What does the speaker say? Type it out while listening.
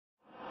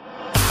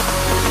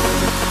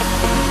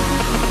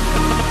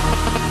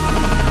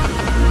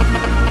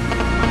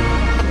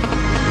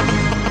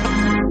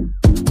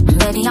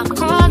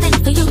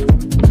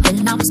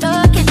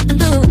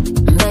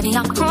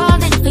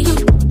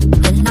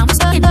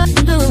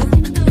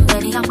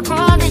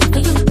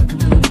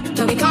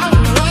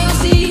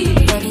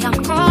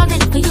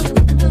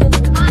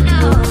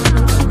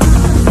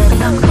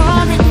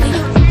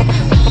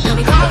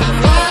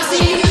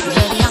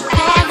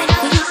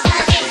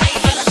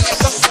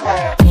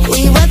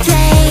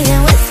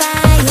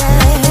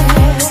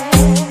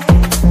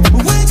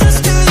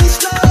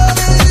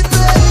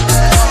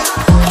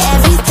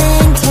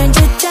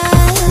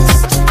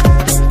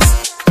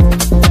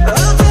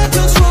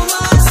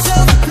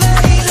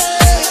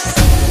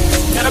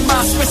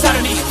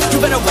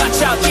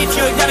out. Give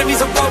your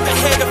enemies a road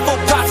ahead, a full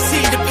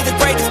prophecy to be the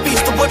greatest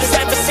beast the world has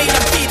ever seen.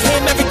 I feed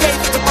him every day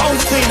with the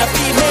bones clean. I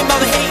feed him all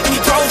the hate and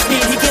he throws me.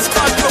 He gets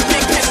caught through a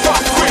big pissed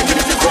off grin. And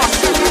if you cross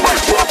him, you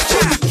might drop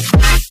him.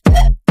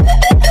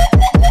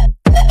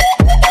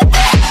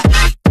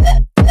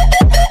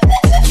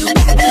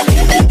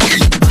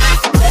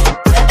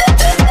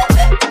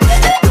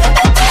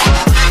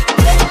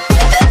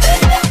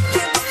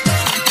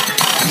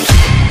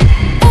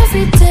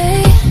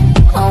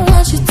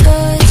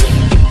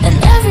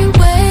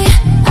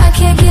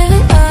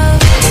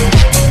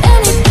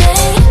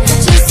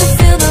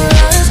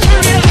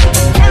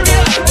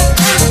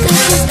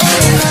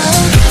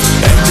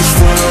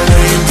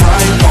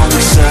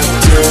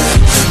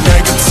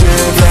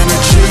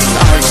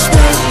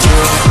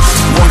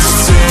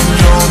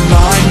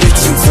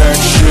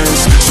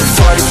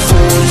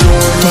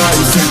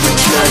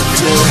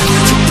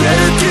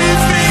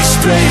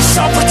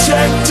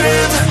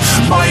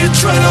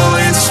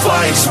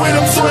 When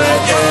I'm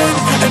threatened,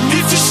 and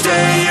if you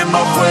stay in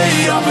my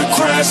way, I'm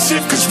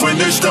aggressive. Cause when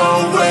there's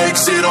no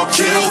exit, I'll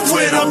kill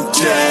when I'm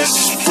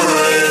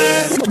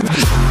desperate.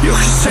 You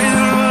can say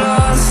that I'm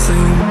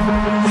nothing,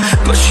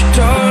 but you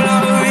don't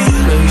know me,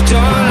 no you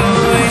don't know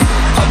me.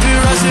 I'll be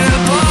rising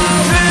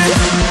above it.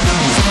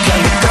 Can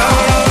you go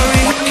on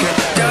me, get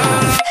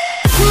down.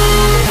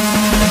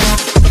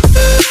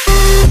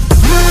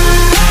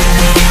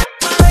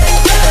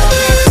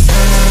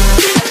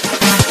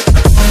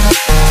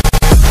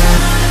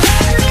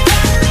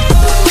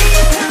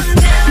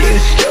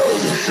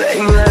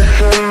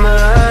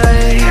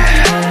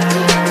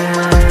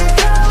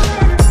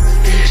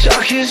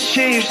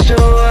 Cheap, so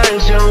why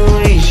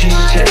don't we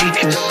just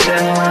take a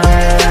stand?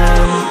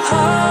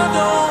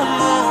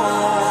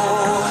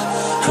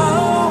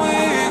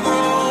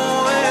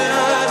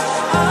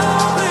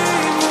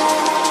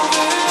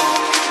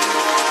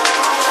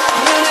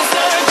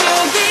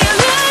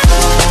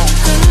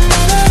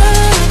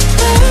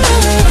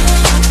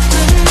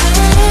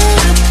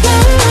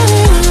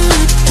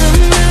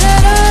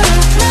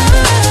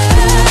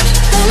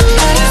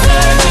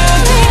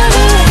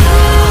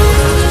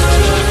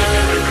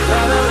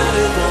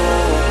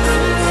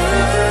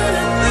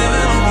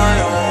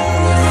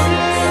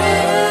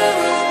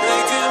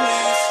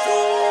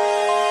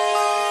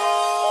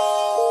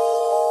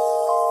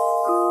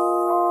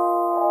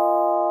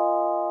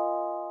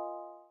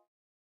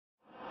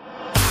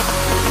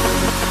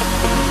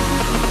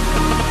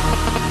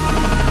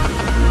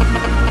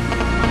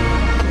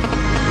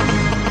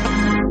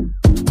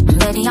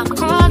 I'm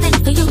crawling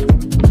for you,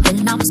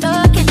 and I'm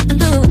stuck in the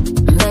loop.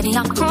 Ready,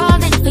 I'm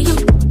crawling for you,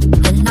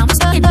 and I'm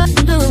stuck in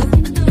the loop.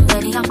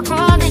 Ready, I'm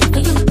crawling for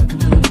you,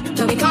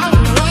 to be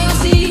calling the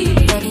royalty.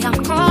 Ready,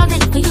 I'm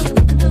crawling for you.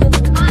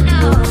 Oh no.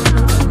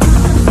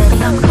 Ready,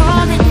 I'm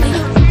crawling for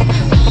you,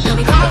 to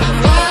be calling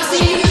the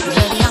royalty.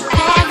 Ready, I'm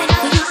crawling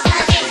for you.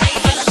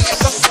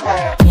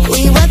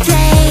 We were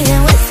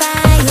playing with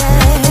fire.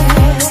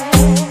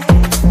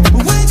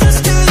 We're just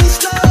getting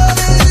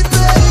started,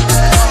 baby.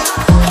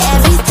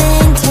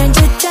 Everything turned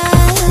to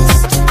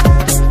dust.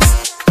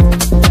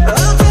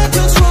 I can't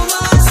control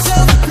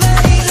myself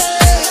lately.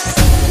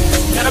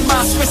 Got a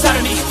monster inside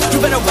of me. You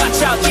better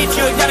watch out. Give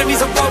your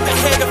enemies a road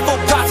ahead, a full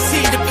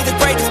prophecy to be the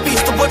greatest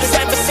beast the world has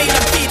ever seen.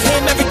 I feed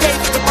him every day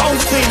with the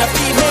bones clean. I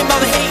feed him all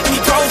the hate and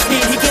he throws me.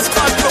 He gets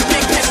caught through a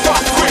big pissed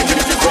off grin. And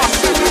if you cross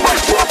him, you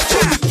might drop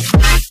him.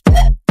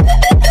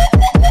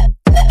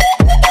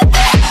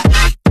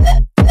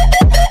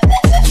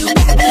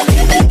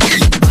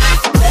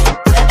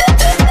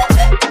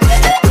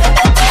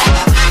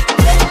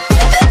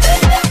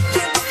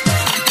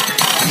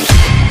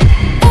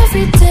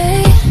 Every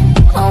day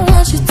I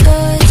want your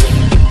touch,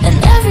 and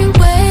every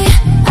way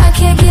I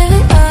can't give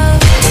it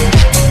up.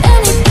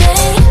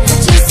 Anything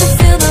just to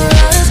feel the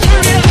rush.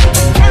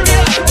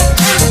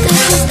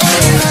 This just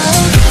ain't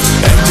enough.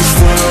 And this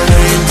world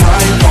ain't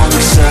right, won't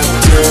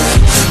accept it.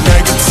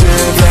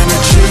 Negative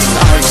energy,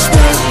 I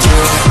expect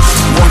it.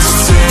 Once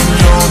it's in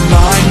your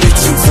mind,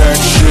 it's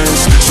infectious.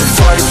 So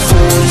fight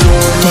for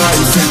your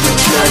life and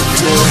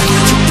reject it.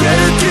 You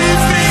better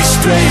give me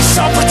space,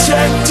 I'm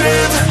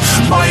protective.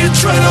 My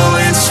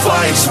adrenaline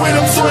spikes when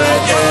I'm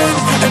threatened.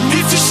 And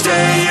if you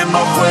stay in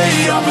my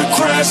way, I'm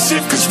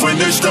aggressive. Cause when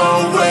there's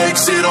no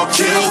exit, I'll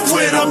kill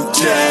when I'm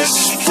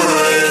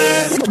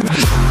desperate.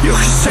 You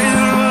can say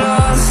that I'm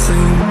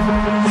nothing,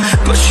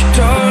 but you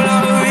don't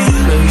know me,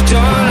 no you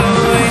don't know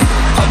me.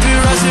 I'll be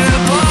rising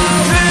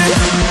above it.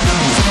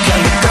 Can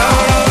you go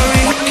on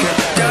me, get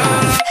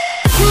down.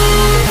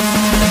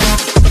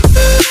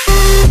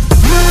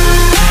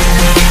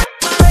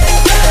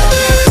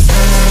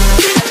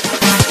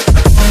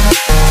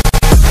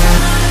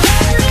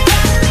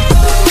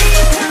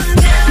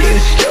 You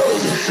stole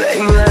the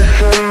thing left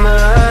from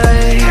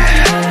mine.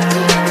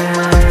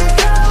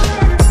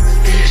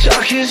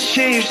 Talk is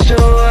cheap, so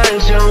why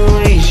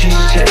don't we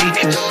just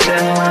take a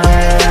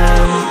stand?